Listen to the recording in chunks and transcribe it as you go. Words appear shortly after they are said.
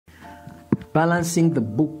Balancing the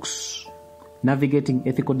books, navigating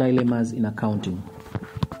ethical dilemmas in accounting.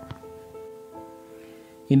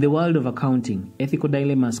 In the world of accounting, ethical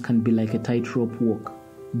dilemmas can be like a tightrope walk,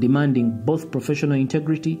 demanding both professional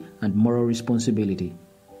integrity and moral responsibility.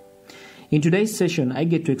 In today's session, I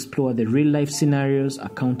get to explore the real-life scenarios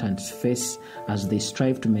accountants face as they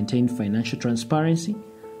strive to maintain financial transparency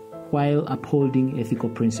while upholding ethical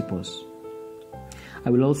principles. I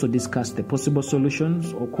will also discuss the possible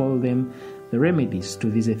solutions, or call them the remedies, to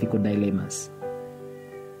these ethical dilemmas.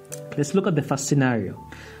 Let's look at the first scenario: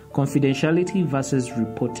 confidentiality versus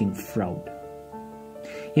reporting fraud.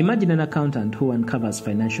 Imagine an accountant who uncovers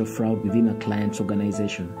financial fraud within a client's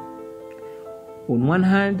organization. On one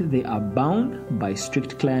hand, they are bound by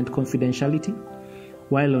strict client confidentiality,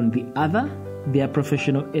 while on the other, their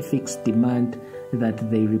professional ethics demand that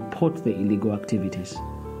they report the illegal activities.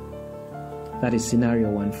 That is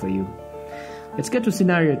scenario 1 for you. Let's get to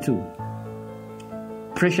scenario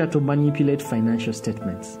 2. Pressure to manipulate financial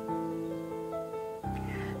statements.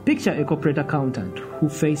 Picture a corporate accountant who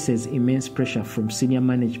faces immense pressure from senior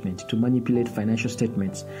management to manipulate financial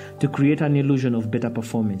statements to create an illusion of better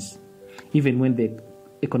performance, even when the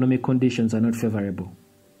economic conditions are not favorable.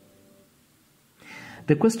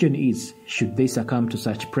 The question is, should they succumb to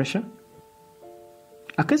such pressure?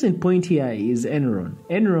 A case in point here is Enron.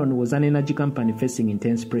 Enron was an energy company facing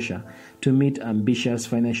intense pressure to meet ambitious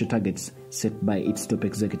financial targets set by its top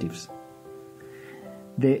executives.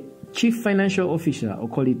 The chief financial officer, or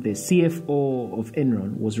call it the CFO of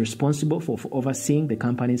Enron, was responsible for overseeing the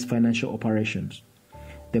company's financial operations.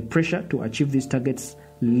 The pressure to achieve these targets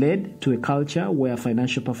led to a culture where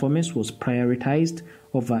financial performance was prioritized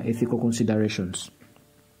over ethical considerations.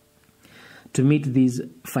 To meet these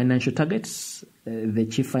financial targets, the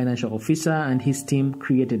chief financial officer and his team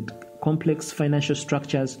created complex financial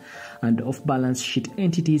structures and off-balance sheet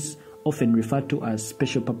entities, often referred to as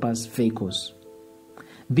special purpose vehicles.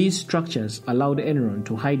 These structures allowed Enron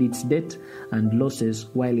to hide its debt and losses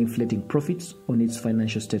while inflating profits on its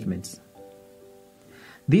financial statements.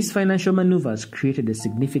 These financial maneuvers created a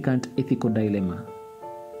significant ethical dilemma.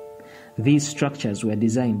 These structures were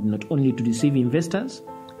designed not only to deceive investors,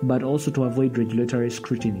 but also to avoid regulatory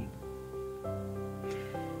scrutiny.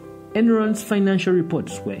 Enron's financial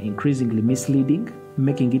reports were increasingly misleading,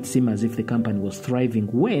 making it seem as if the company was thriving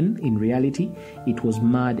when, in reality, it was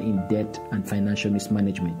mired in debt and financial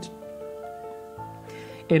mismanagement.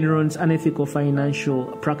 Enron's unethical financial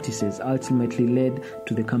practices ultimately led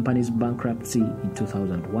to the company's bankruptcy in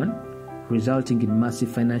 2001, resulting in massive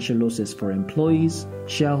financial losses for employees,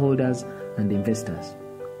 shareholders, and investors.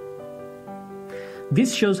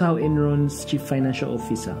 This shows how Enron's chief financial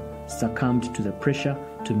officer succumbed to the pressure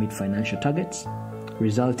to meet financial targets,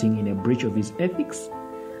 resulting in a breach of his ethics,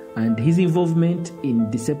 and his involvement in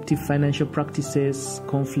deceptive financial practices,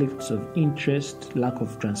 conflicts of interest, lack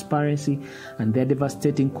of transparency, and their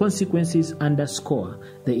devastating consequences underscore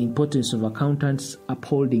the importance of accountants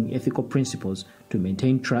upholding ethical principles to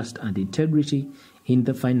maintain trust and integrity in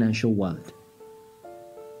the financial world.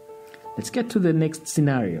 Let's get to the next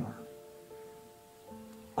scenario: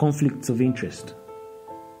 conflicts of interest.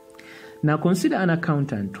 Now consider an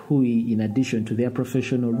accountant who, in addition to their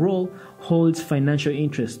professional role, holds financial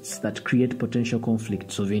interests that create potential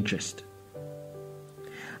conflicts of interest.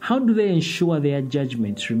 How do they ensure their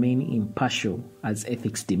judgments remain impartial as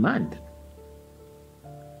ethics demand?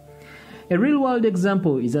 A real-world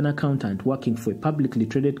example is an accountant working for a publicly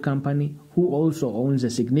traded company who also owns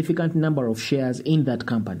a significant number of shares in that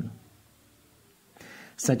company.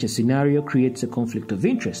 Such a scenario creates a conflict of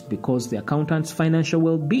interest because the accountant's financial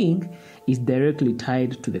well-being is directly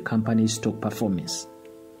tied to the company's stock performance.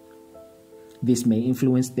 This may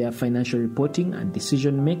influence their financial reporting and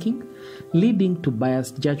decision-making, leading to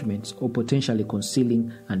biased judgments or potentially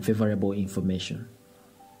concealing unfavorable information.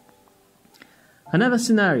 Another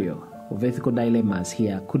scenario of ethical dilemmas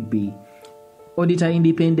here could be auditor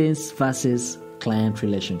independence versus client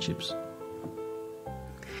relationships.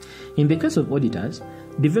 In the case of auditors,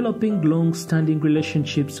 developing long-standing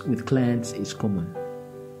relationships with clients is common.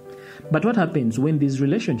 But what happens when these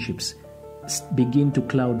relationships begin to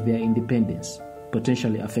cloud their independence,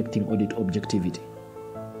 potentially affecting audit objectivity?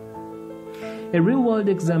 A real-world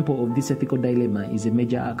example of this ethical dilemma is a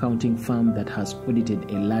major accounting firm that has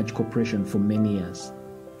audited a large corporation for many years.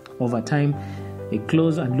 Over time, a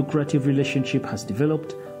close and lucrative relationship has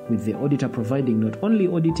developed, with the auditor providing not only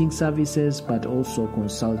auditing services but also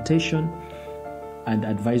consultation and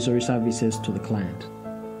advisory services to the client.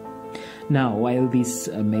 Now, while this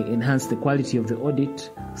may enhance the quality of the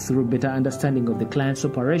audit through better understanding of the client's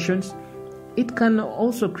operations, it can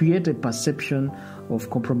also create a perception of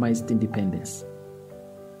compromised independence.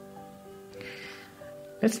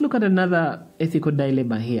 Let's look at another ethical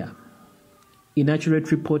dilemma here: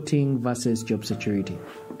 inaccurate reporting versus job security.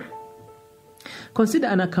 Consider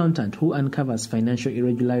an accountant who uncovers financial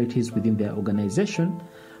irregularities within their organization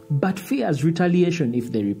but fears retaliation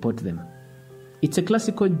if they report them. It's a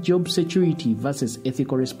classical job security versus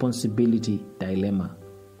ethical responsibility dilemma.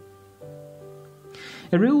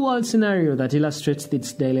 A real-world scenario that illustrates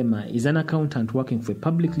this dilemma is an accountant working for a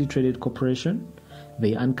publicly traded corporation.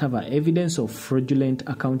 They uncover evidence of fraudulent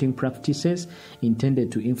accounting practices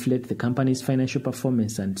intended to inflate the company's financial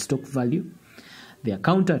performance and stock value. The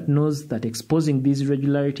accountant knows that exposing these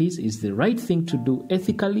irregularities is the right thing to do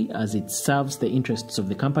ethically, as it serves the interests of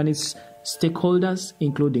the company's stakeholders,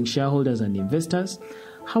 including shareholders and investors.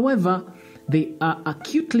 However, they are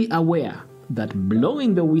acutely aware that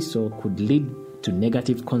blowing the whistle could lead to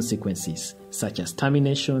negative consequences, such as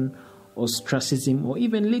termination, ostracism, or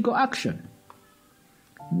even legal action.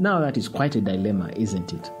 Now that is quite a dilemma,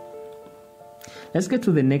 isn't it? Let's get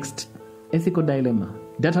to the next ethical dilemma: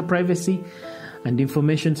 data privacy and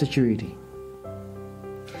information security.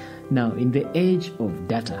 Now, in the age of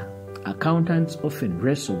data, accountants often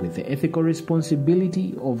wrestle with the ethical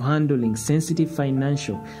responsibility of handling sensitive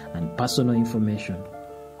financial and personal information.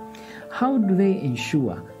 How do they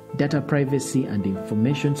ensure data privacy and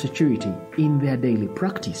information security in their daily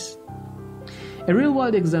practice? A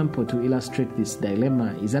real-world example to illustrate this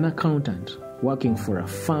dilemma is an accountant working for a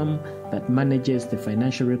firm that manages the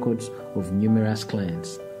financial records of numerous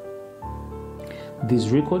clients.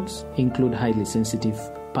 These records include highly sensitive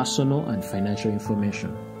personal and financial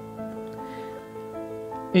information.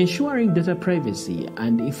 Ensuring data privacy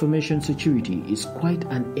and information security is quite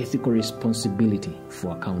an ethical responsibility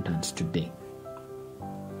for accountants today.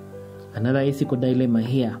 Another ethical dilemma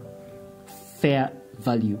here: fair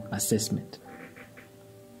value assessment.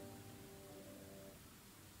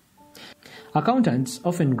 Accountants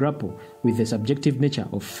often grapple with the subjective nature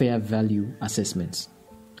of fair value assessments.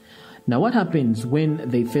 Now, what happens when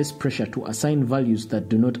they face pressure to assign values that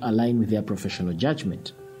do not align with their professional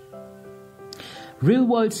judgment?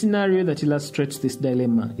 Real-world scenario that illustrates this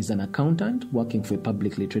dilemma is an accountant working for a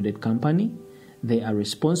publicly traded company. They are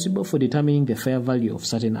responsible for determining the fair value of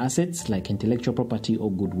certain assets like intellectual property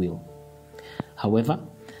or goodwill. However,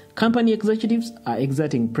 company executives are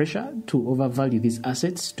exerting pressure to overvalue these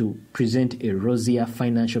assets to present a rosier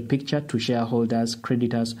financial picture to shareholders,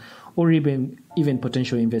 creditors, or even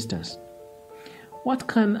potential investors. What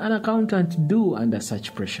can an accountant do under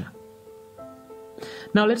such pressure?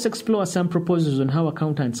 Now let's explore some proposals on how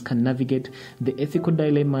accountants can navigate the ethical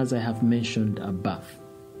dilemmas I have mentioned above.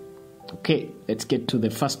 Okay, let's get to the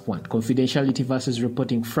first one: confidentiality versus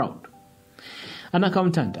reporting fraud. An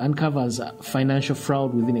accountant uncovers financial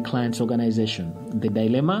fraud within a client's organization. The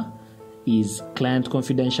dilemma is client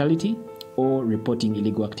confidentiality or reporting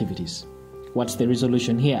illegal activities. What's the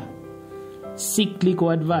resolution here? Seek legal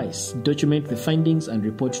advice, document the findings and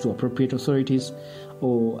report to appropriate authorities,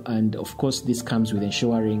 and of course this comes with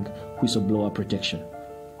ensuring whistleblower protection.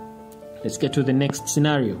 Let's get to the next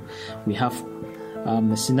scenario. We have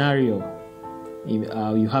a scenario,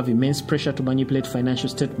 you have immense pressure to manipulate financial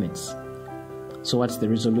statements. So what's the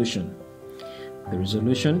resolution? The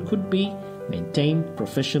resolution could be maintain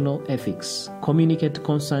professional ethics, communicate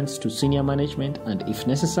concerns to senior management, and if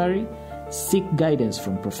necessary, seek guidance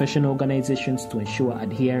from professional organizations to ensure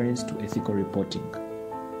adherence to ethical reporting.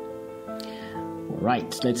 All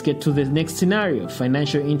right, let's get to the next scenario: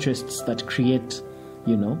 financial interests that create,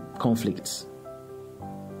 conflicts.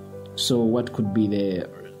 So what could be the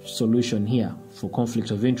solution here for conflict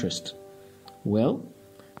of interest? Well,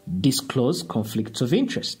 disclose conflicts of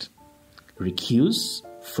interest, recuse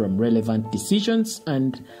from relevant decisions,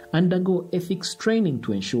 and undergo ethics training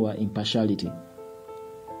to ensure impartiality.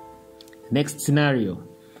 Next scenario: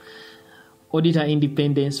 auditor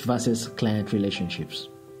independence versus client relationships.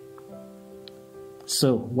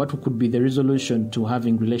 So what could be the resolution to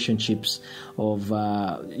having relationships of,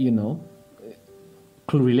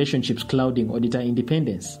 relationships clouding auditor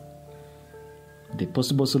independence? The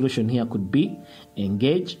possible solution here could be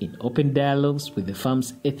engage in open dialogues with the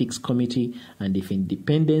firm's ethics committee, and if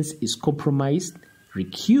independence is compromised,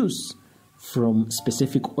 recuse from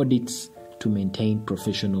specific audits to maintain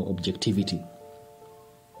professional objectivity.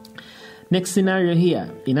 Next scenario here: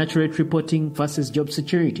 inaccurate reporting versus job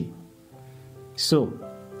security. So,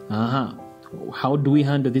 how do we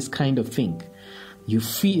handle this kind of thing? You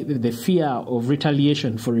feel the fear of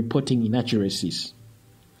retaliation for reporting inaccuracies.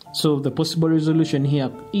 So the possible resolution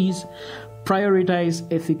here is prioritize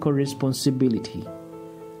ethical responsibility.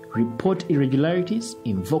 Report irregularities,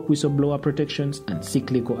 invoke whistleblower protections, and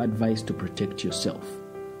seek legal advice to protect yourself.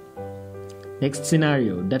 Next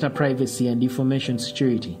scenario, data privacy and information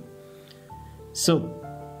security. So,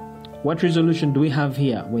 what resolution do we have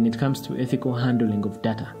here when it comes to ethical handling of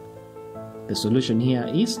data? The solution here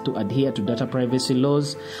is to adhere to data privacy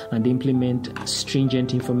laws and implement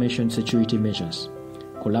stringent information security measures.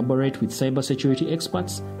 Collaborate with cybersecurity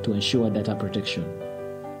experts to ensure data protection.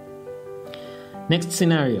 Next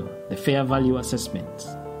scenario, the fair value assessment.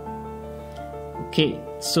 Okay,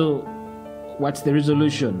 so what's the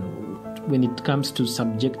resolution when it comes to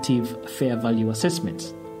subjective fair value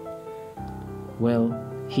assessments? Well,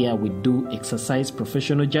 here we do exercise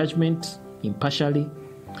professional judgment impartially,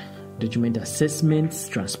 document assessments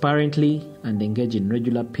transparently, and engage in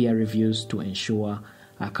regular peer reviews to ensure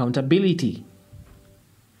accountability.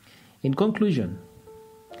 In conclusion,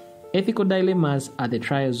 ethical dilemmas are the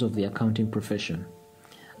trials of the accounting profession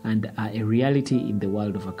and are a reality in the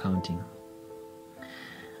world of accounting.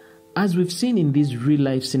 As we've seen in these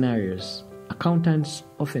real-life scenarios, accountants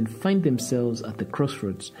often find themselves at the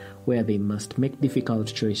crossroads where they must make difficult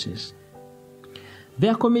choices.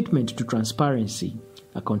 Their commitment to transparency,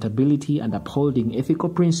 accountability, and upholding ethical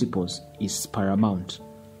principles is paramount,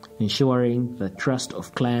 ensuring the trust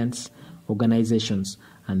of clients, organizations,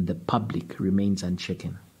 and the public remains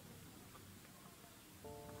unshaken.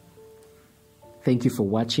 Thank you for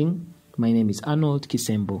watching. My name is Arnold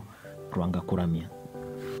Kisembo Rwangakuramya.